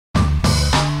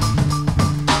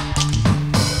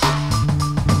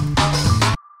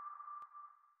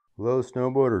Hello,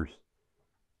 snowboarders.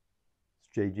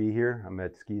 It's JG here. I'm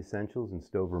at Ski Essentials in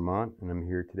Stowe, Vermont, and I'm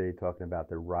here today talking about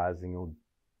the Rossignol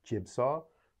Jibsaw,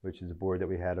 which is a board that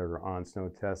we had at our on-snow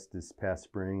test this past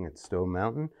spring at Stowe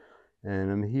Mountain.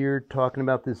 And I'm here talking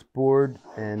about this board,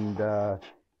 and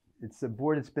it's a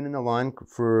board that's been in the line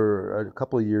for a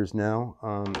couple of years now.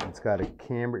 It's got a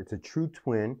camber, it's a true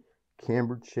twin,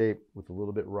 cambered shape with a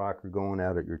little bit rocker going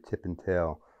out at your tip and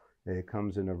tail. It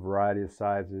comes in a variety of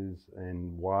sizes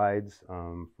and wides,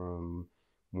 from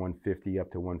 150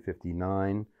 up to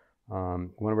 159.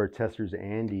 One of our testers,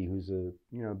 Andy, who's a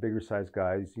bigger size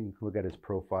guy, you can look at his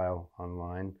profile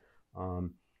online.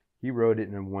 He rode it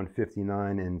in a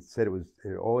 159 and said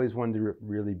it always wanted to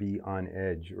really be on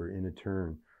edge or in a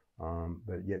turn,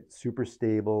 but yet super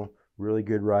stable, really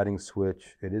good riding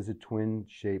switch. It is a twin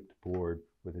shaped board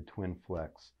with a twin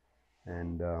flex.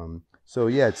 And so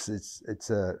yeah, it's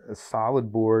a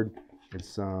solid board.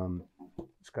 It's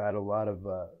got a lot of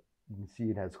you can see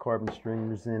it has carbon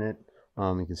stringers in it.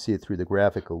 You can see it through the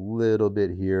graphic a little bit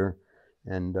here,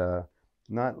 and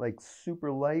not like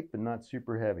super light but not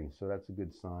super heavy, so that's a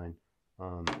good sign.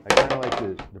 I kind of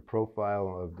like the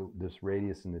profile of this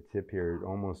radius in the tip here.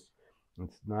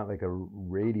 It's not like a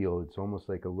radial, it's almost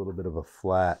like a little bit of a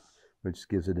flat, which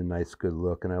gives it a nice good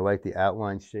look. And I like the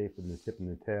outline shape in the tip and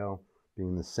the tail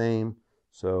being the same.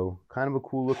 So kind of a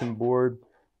cool looking board.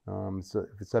 So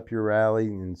if it's up your alley,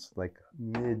 and it's like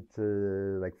mid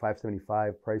to like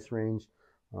 $575 price range,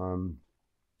 so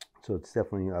it's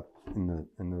definitely up in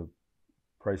the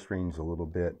price range a little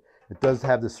bit. It does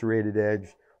have the serrated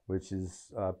edge, which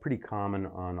is pretty common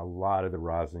on a lot of the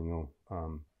Rossignol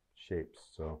shapes.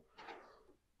 So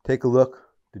take a look.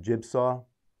 The Jibsaw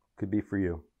could be for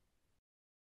you.